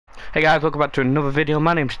Hey guys, welcome back to another video.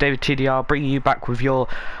 My name's David TDR, bringing you back with your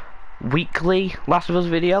weekly Last of Us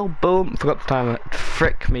video. Boom, forgot the timer.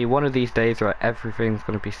 Frick me, one of these days, right, everything's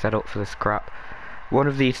going to be set up for this crap. One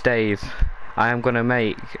of these days, I am going to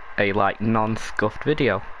make a, non-scuffed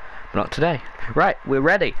video. But not today. Right, we're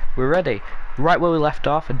ready. Right where we left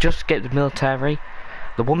off, I just escaped the military.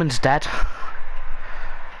 The woman's dead.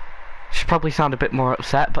 She'll probably sound a bit more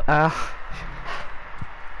upset, but, Right,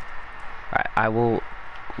 I will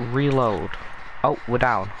reload. Oh, we're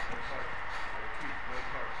down.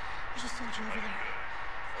 There's a soldier over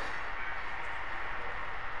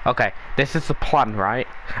there. Okay, this is the plan, right?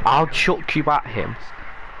 I'll chuck you at him. I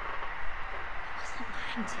wasn't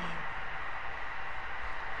lying to you.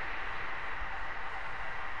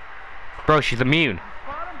 Bro, she's immune.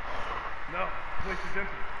 Bottom? No, the place is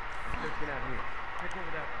empty. Let's get out of here. Take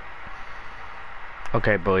over that one.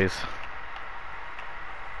 Okay, boys.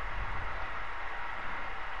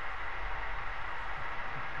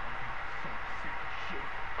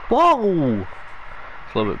 Whoa!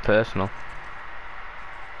 It's a little bit personal.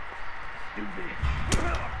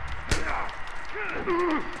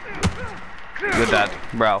 Good dad,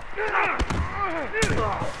 bro.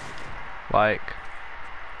 Like.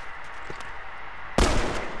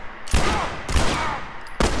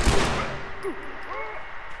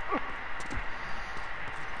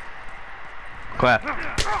 Claire.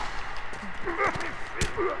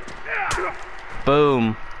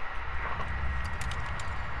 Boom.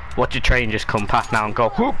 Watch your train just come past now and go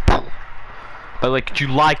whoop. By the way, could you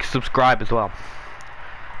like, subscribe as well?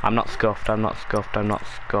 I'm not scuffed, I've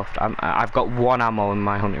got one ammo in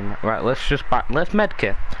my hunting. Right, let's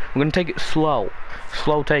medkit. I'm gonna take it slow.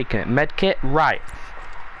 Slow taking it. Medkit, right.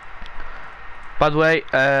 By the way,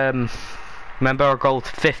 remember our goal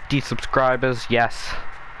to 50 subscribers? Yes.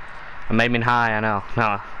 I'm aiming high, I know.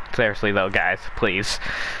 No, seriously though, guys, please.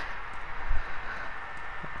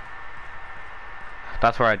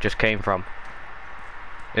 That's where I just came from.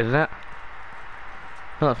 Isn't it?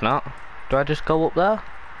 No, it's not. Do I just go up there?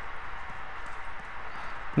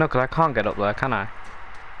 No, because I can't get up there, can I?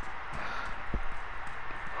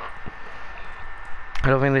 I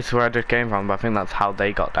don't think this is where I just came from, but I think that's how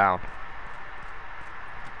they got down.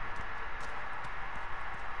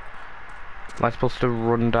 Am I supposed to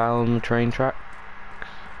run down the train tracks?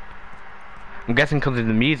 I'm guessing because of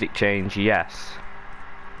the music change, yes.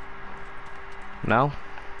 No?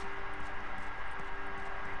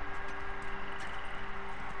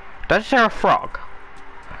 Did I just hear a frog?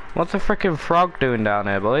 What's a freaking frog doing down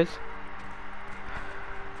here, boys?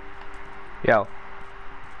 Yo.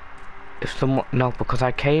 If someone... No, because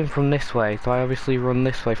I came from this way, so I obviously run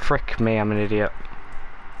this way. Frick me, I'm an idiot.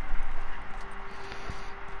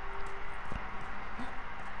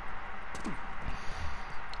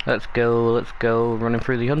 Let's go, running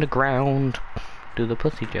through the underground. Do the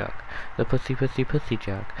pussy jug. The pussy jug. The pussy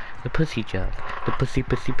jug. The pussy.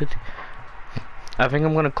 I think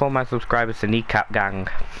I'm gonna call my subscribers the Kneecap Gang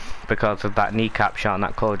because of that kneecap shot on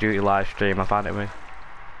that Call of Duty live stream. I've had it with.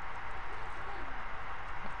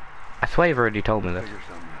 I swear you've already told me this.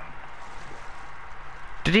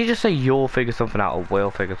 Did he just say you'll figure something out or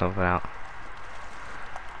we'll figure something out?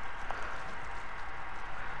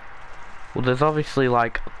 Well, there's obviously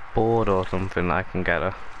like a board or something that I can get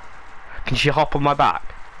her. Can she hop on my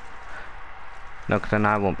back? No, because then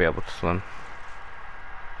I won't be able to swim.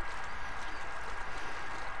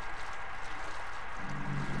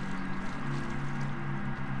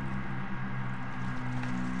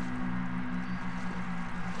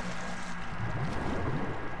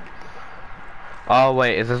 Oh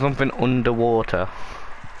wait, is there something underwater?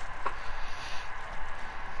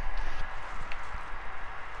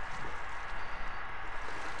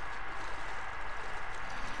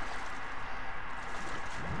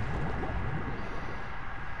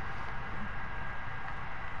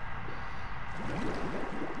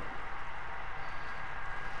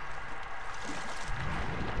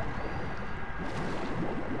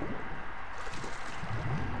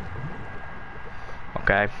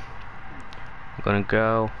 Okay, I'm gonna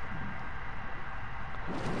go.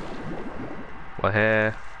 We're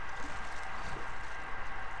here.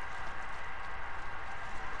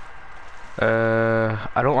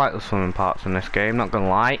 I don't like the swimming parts in this game, not gonna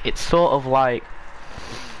lie. It's sort of like...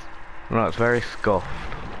 No, it's very scuffed.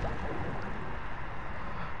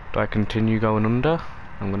 Do I continue going under?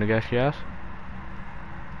 I'm gonna guess yes.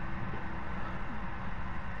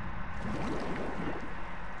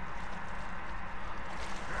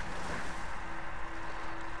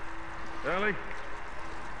 Ellie?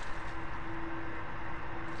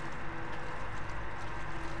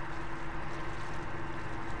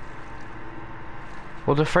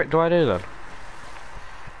 What the frick do I do then?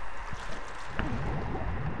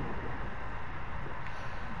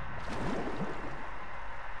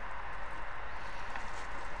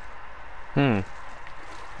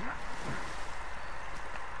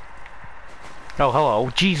 Oh, hello.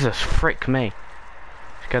 Jesus, frick me.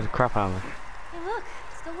 Scared the crap out of me. Hey, look,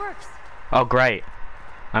 it still works. Oh, great.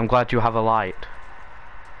 I'm glad you have a light.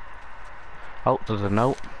 Oh, there's a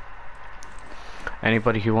note.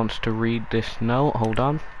 Anybody who wants to read this note, hold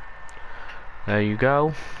on. There you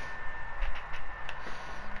go.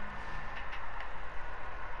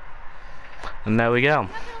 And there we go. You're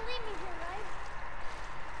not gonna leave me here,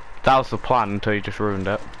 right? That was the plan until you just ruined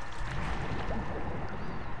it.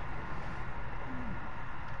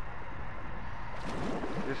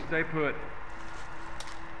 Just stay put.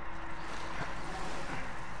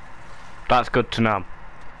 That's good to know.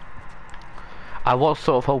 I was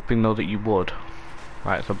sort of hoping though that you would.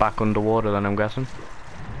 Right, so back underwater then I'm guessing.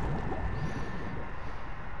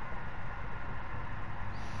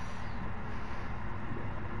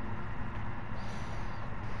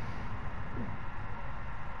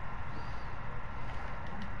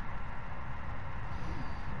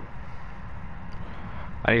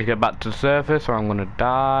 I need to get back to the surface or I'm gonna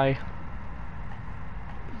die.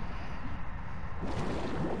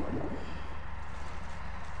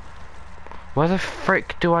 Where the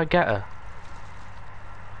frick do I get her?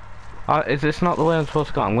 Is this not the way I'm supposed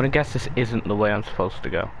to go? I'm gonna guess this isn't the way I'm supposed to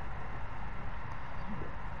go.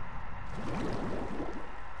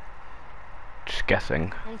 Just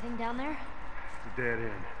guessing. Anything down there? It's a dead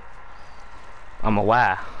end. I'm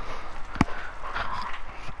aware.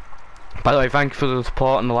 By the way, thank you for the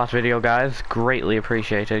support in the last video, guys. Greatly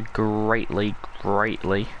appreciated. Greatly,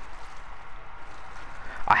 greatly.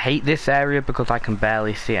 I hate this area because I can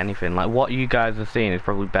barely see anything. Like, what you guys are seeing is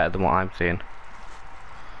probably better than what I'm seeing.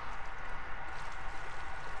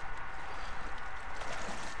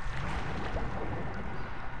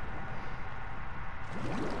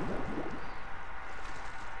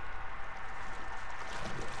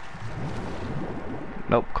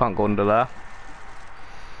 Nope, can't go under there.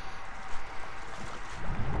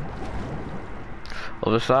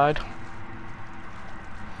 Other side.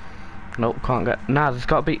 Nope, can't get. Nah, there's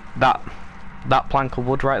got to be that plank of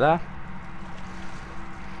wood right there.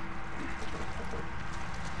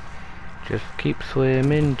 Just keep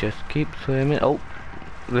swimming, just keep swimming. Oh,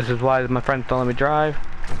 this is why my friends don't let me drive.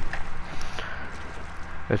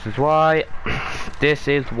 This is why. This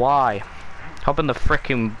is why. Hop in the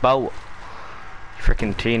frickin' boat, you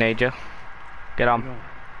frickin' teenager. Get on.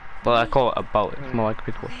 Well, I call it a boat. It's more like a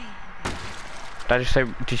people. Did I just say?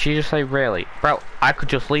 Did she just say really? Bro, I could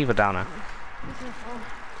just leave her down there.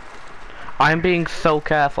 I'm being so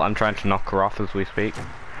careful. I'm trying to knock her off as we speak.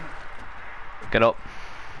 Get up.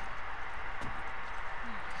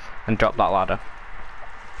 And drop that ladder.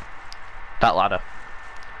 That ladder.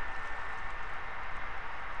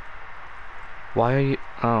 Why are you...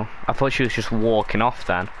 Oh, I thought she was just walking off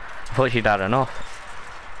then. I thought she'd had enough.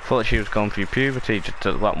 I thought she was going through puberty just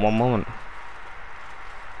at that one moment.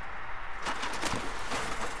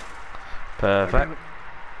 Perfect.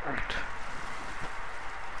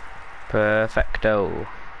 Perfecto.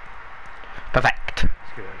 Perfect.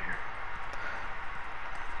 Let's get out of here.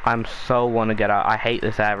 I'm so wanna get out. I hate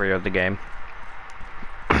this area of the game.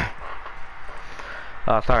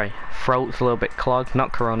 Oh, sorry. Throat's a little bit clogged.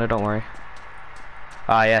 Not corona, don't worry.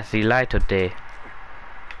 Ah, yes, the light of day.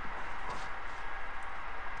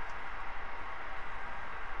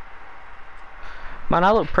 Man,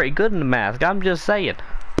 I look pretty good in the mask. I'm just saying.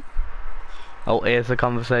 Oh, here's the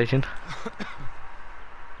conversation.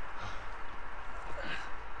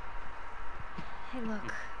 Hey,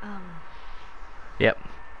 look, Yep.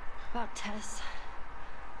 about Tess.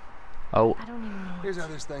 Oh, I don't even know. Here's how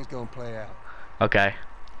this thing's gonna play out. okay.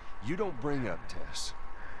 You don't bring up Tess.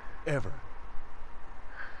 Ever.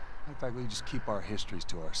 In fact, we just keep our histories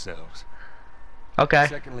to ourselves. Okay.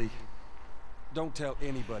 Secondly, don't tell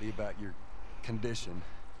anybody about your condition.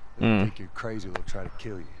 They'll think you're crazy, they'll try to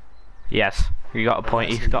kill you. Yes. You got a point.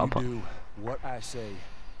 Lastly, He's got a you point. do what I say,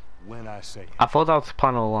 when I say it. I thought that was the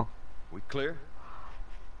plan all along. We clear?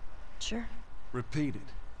 Sure. Repeat it.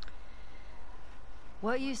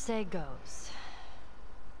 What you say goes.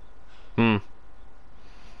 Hmm.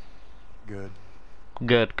 Good.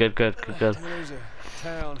 Good, good, good, good, good. There's a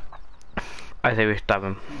town I think we should have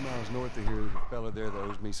him. a few miles north of here. There's a fella there that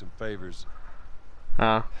owes me some favors.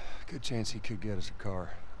 Good chance he could get us a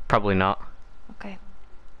car. Probably not. Okay.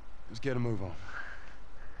 Let's get a move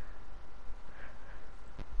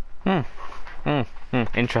on.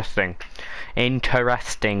 Interesting.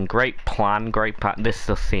 Interesting. Great plan, great plan. This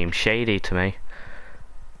does seem shady to me.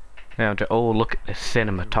 Now, oh, look at the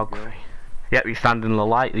cinematography. Yep, you stand in the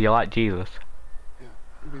light, you're like Jesus. Yeah,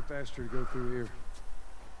 it'll be faster to go through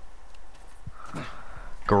here.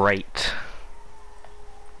 Great.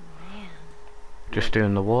 Man, Just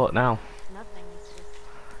doing the walk now. nothing. It's just.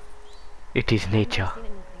 It is I've never nature. seen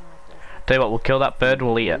anything like this. Tell you what, we'll kill that bird and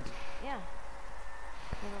we'll eat it. Yeah.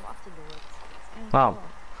 Never walked in the woods. It's kinda Wow. cool.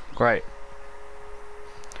 Great.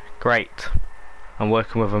 Great. I'm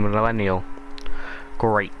working with a millennial.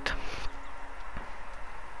 Great.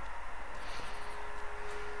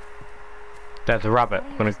 There's a rabbit. Why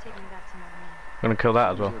don't you Gonna just take me back to Marlene? gonna kill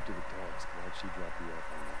that as well. Up to the task. Why'd she drop you off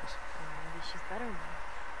on us? Maybe she's better now.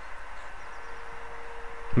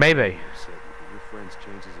 Maybe. Upset you, but your friend's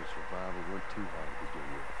chances of survival weren't too high to begin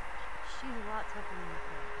with. She's a lot tougher than you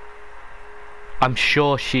think. I'm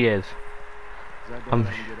sure she is. 'Cause I doubt I can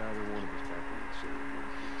get either one of us back in the city in one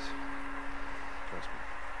piece. Trust me.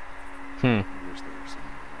 I wish there was some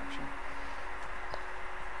other option.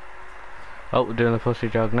 Oh, we're doing the pussy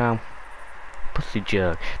jug now. Pussy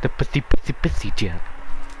jug. The pussy jug.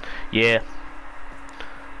 Yeah.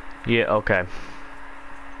 Yeah, okay.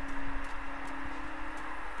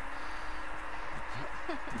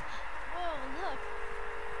 Oh, look.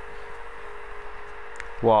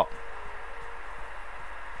 What?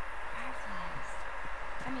 Fireflies.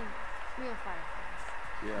 I mean, real fireflies.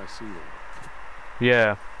 Yeah, I see that.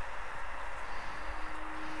 Yeah. Sorry.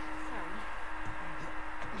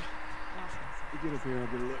 Lost myself. You get up here and I'll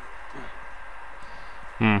get a look.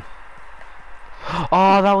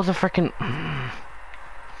 Oh, that was a freaking. I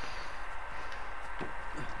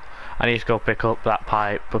need to go pick up that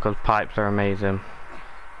pipe because pipes are amazing.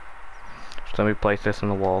 Just let me place this on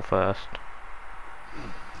the wall first.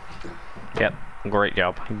 Yep, great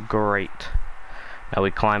job. Great. Now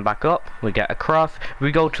we climb back up, we get across,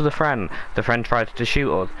 we go to the friend. The friend tries to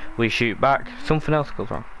shoot us. We shoot back, something else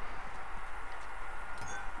goes wrong.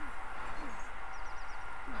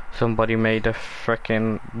 Somebody made a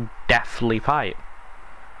freaking deathly pipe.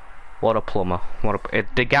 What a plumber.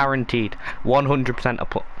 They're guaranteed 100% a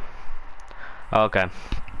plumber. Okay.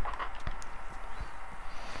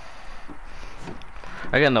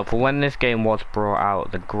 Again though, for when this game was brought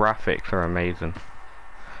out, the graphics are amazing.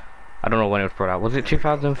 I don't know when it was brought out. Was it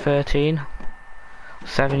 2013?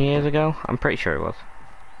 7 years ago? I'm pretty sure it was.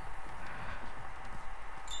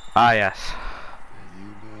 Ah yes.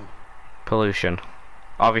 You, Bill. Pollution.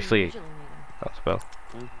 Obviously, Usually meet him. that's Bill.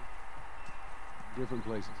 Different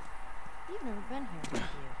places. You've never been here, have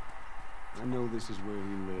you? I know this is where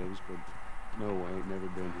he lives, but no, I ain't never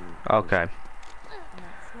been here. Okay. And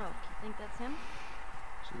that smoke, you think that's him?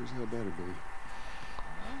 Sure as hell better be.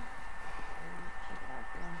 Check it out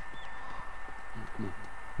then. Come on.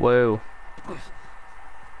 Whoa.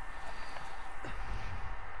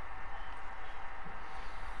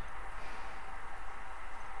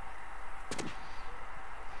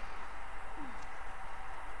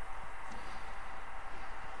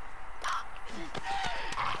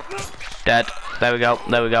 Dead. There we go.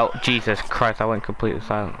 There we go. Jesus Christ, I went completely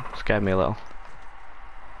silent. Scared me a little.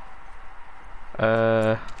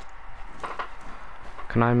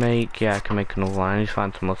 Can I make... Yeah, I can make another one. I need to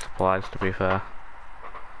find some more supplies, to be fair.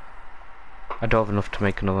 I don't have enough to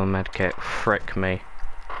make another medkit. Frick me.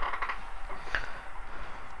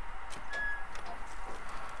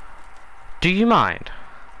 Do you mind?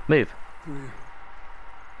 Move.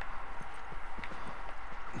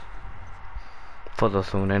 Thought there's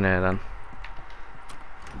someone in here then.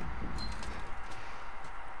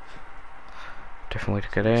 Different way to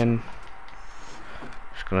get in.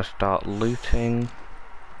 Just gonna start looting.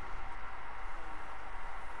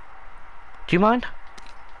 Do you mind?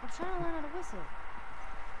 I'm trying to learn how to whistle.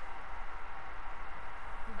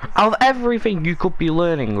 Out of everything you could be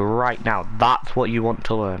learning right now, that's what you want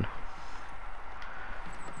to learn.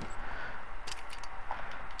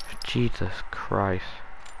 Jesus Christ.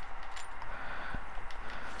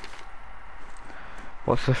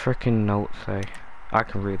 What's the freaking note say? I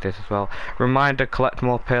can read this as well. Reminder, collect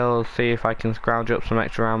more pills, see if I can scrounge up some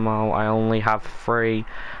extra ammo. I only have 3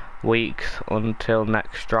 weeks until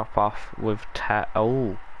next drop off with Tess.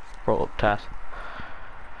 Oh, brought up Tess.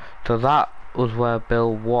 So that was where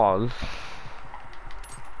Bill was.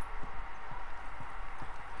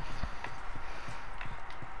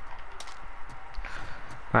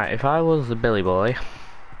 Right, if I was the Billy boy,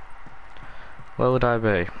 where would I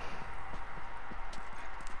be?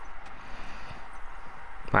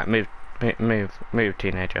 Right, move,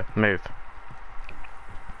 teenager, move.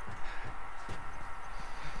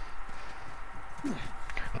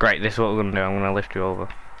 Great, this is what we're gonna do. I'm gonna lift you over.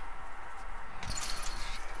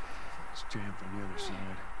 It's jammed from the other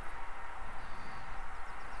side.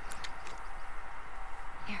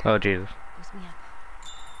 Oh Jesus. Boost me up.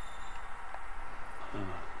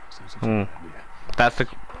 Sounds like Hmm. a good idea. That's the.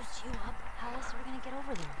 Boost you up? How else are we gonna get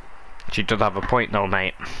over there? She does have a point though,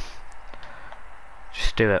 mate.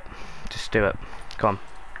 Just do it. Just do it. Come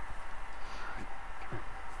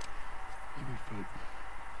Give me foot.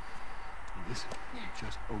 Listen,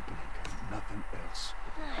 just open it, okay? Nothing else.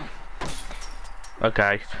 on.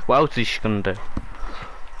 Okay. What else is she gonna do?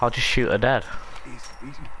 I'll just shoot her dead. Easy,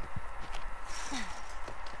 easy.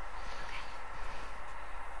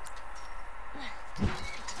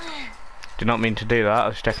 Did not mean to do that. I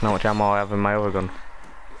was checking how much ammo I have in my other gun.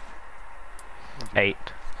 8.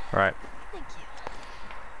 Right. Thank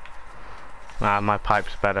you. Nah, my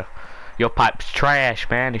pipe's better. Your pipe's trash,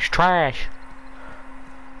 man. It's trash.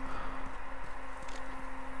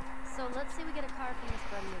 So let's say we get a car from this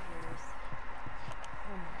buddy of yours.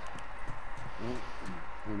 Well,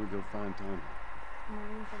 when we go find Tommy,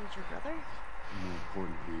 Marine buddy's your brother? more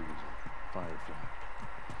importantly, he was a firefly.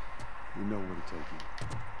 We know where to take him.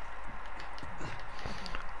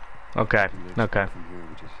 Okay. He lives Okay. far from here,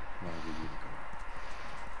 which is why I give you the car.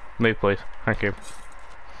 Move, please. Thank you.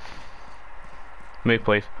 Move,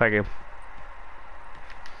 please. Thank you.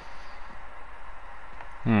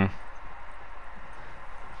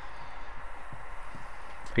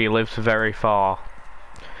 He lives very far.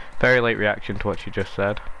 Very late reaction to what you just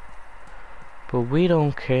said. But we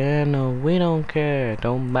don't care, no, we don't care.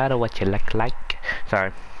 Don't matter what you look like.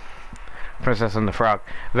 Sorry. Princess and the Frog.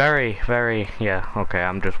 Very, very, yeah, okay,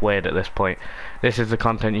 I'm just weird at this point. This is the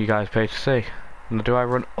content you guys pay to see. Now, do I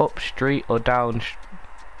run up street or down?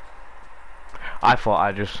 I thought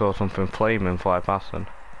I just saw something flaming fly past them.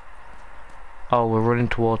 Oh, we're running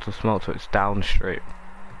towards the smoke, so it's down street.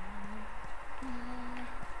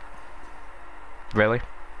 Really?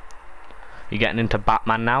 You getting into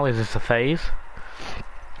Batman now? Is this a phase?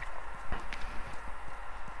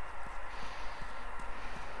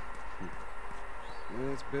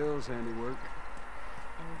 Yeah, it's Bill's handiwork.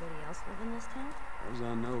 Anybody else live in this town? As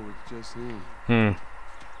I know, it's just him.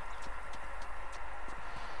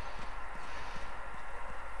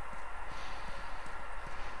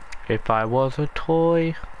 If I was a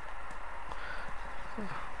toy.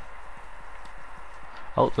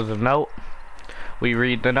 Oh, there's a note. We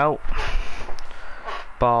read the note.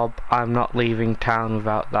 Bob, I'm not leaving town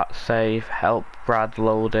without that safe. Help Brad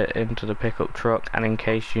load it into the pickup truck, and in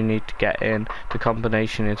case you need to get in, the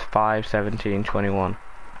combination is 51721.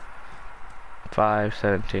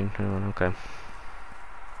 51721, okay.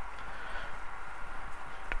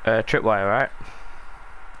 Tripwire, right?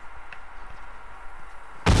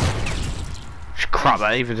 Crap,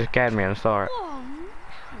 that even just scared me, I'm sorry. Whoa, no.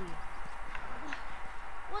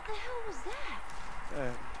 What the hell was that?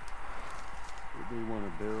 That would be one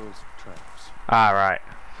of Bill's traps. Alright,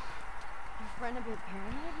 A friend of your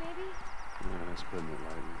paranoid, maybe? Yeah, that's putting it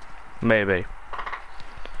lightly. maybe.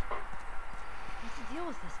 What's the deal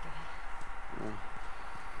with this guy? Well,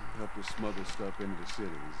 he helped us smuggle stuff into the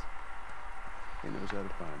cities. He knows how to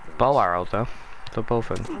find things. Bow arrows though. So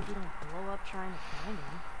both of them. Hope you don't blow up trying to find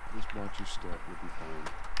him. Just watch your step, you'll be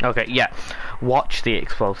fine. Okay, yeah. Watch the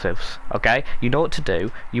explosives, okay? You know what to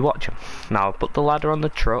do, you watch them. Now, put the ladder on the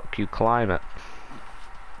truck, you climb it.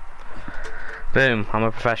 Boom, I'm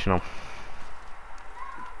a professional.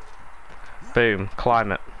 Boom,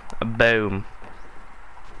 climb it. Boom.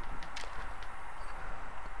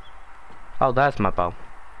 Oh, there's my bow.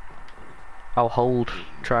 I'll hold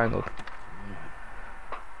triangle.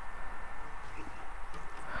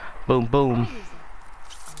 Boom, boom. I'm a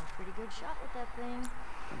pretty good shot with that thing.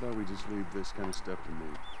 How about we just leave this kind of stuff to me?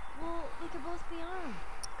 Well, we could both be armed.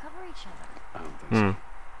 Cover each other. I don't think so.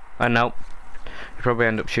 I know. You probably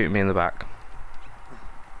end up shooting me in the back.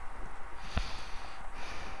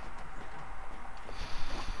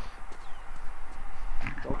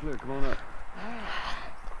 All clear, come on up.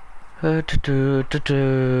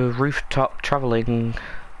 Rooftop travelling.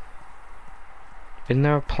 Isn't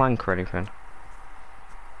there a plank or anything?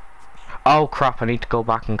 Oh crap, I need to go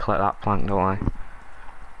back and collect that plank, don't I?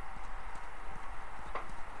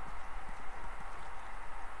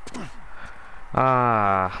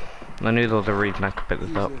 Ah, I knew there was a reason I could pick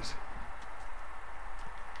this up. Jesus.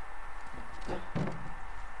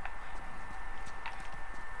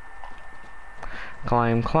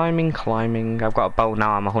 Climbing, climbing. I've got a bow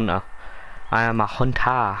now, I'm a hunter. I am a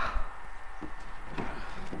hunter.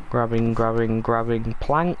 Grabbing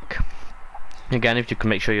plank. Again, if you can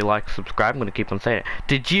make sure you like, subscribe, I'm going to keep on saying it.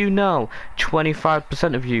 Did you know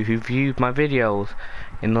 25% of you who viewed my videos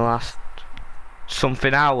in the last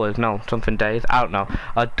something hours, no, something days, I don't know,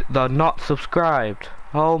 they're not subscribed?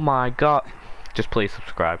 Oh my god. Just please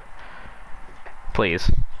subscribe. Please.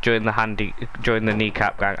 Join the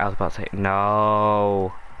kneecap gang. I was about to say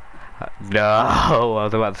no. No, I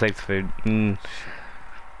was about to say food.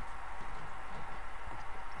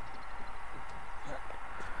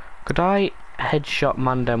 Could I headshot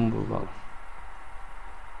Mandem well?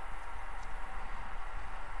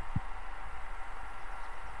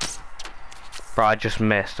 Bro, I just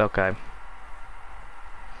missed, okay.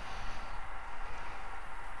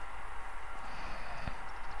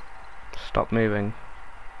 Stop moving.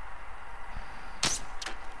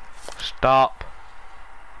 Stop.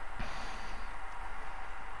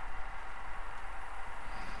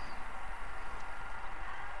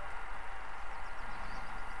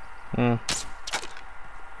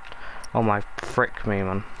 Oh my frick me,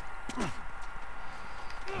 man.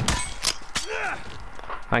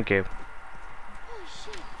 Thank you.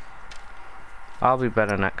 I'll be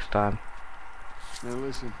better next time. Now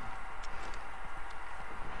listen.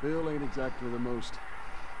 Bill ain't exactly the most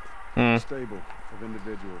stable of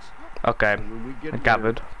individuals. Okay. So when we get I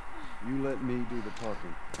gathered. there, you let me do the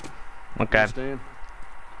talking. Okay. Understand?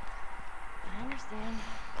 I understand.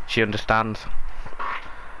 She understands.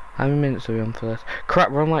 How many minutes are we on for this?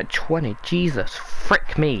 Crap, we're on like 20. Jesus.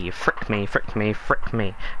 Frick me. Frick me. Frick me. Frick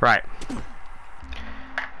me. Right.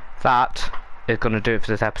 That is going to do it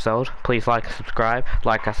for this episode. Please like and subscribe,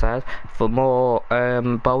 like I said, for more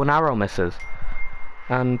bow and arrow misses.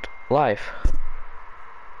 And life.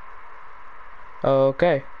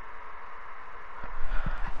 Okay.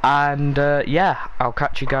 And yeah, I'll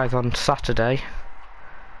catch you guys on Saturday.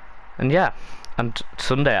 And yeah. And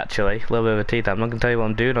Sunday actually, a little bit of a tea time. I'm not going to tell you what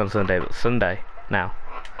I'm doing on Sunday, but Sunday now.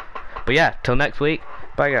 But yeah, till next week,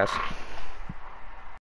 bye guys.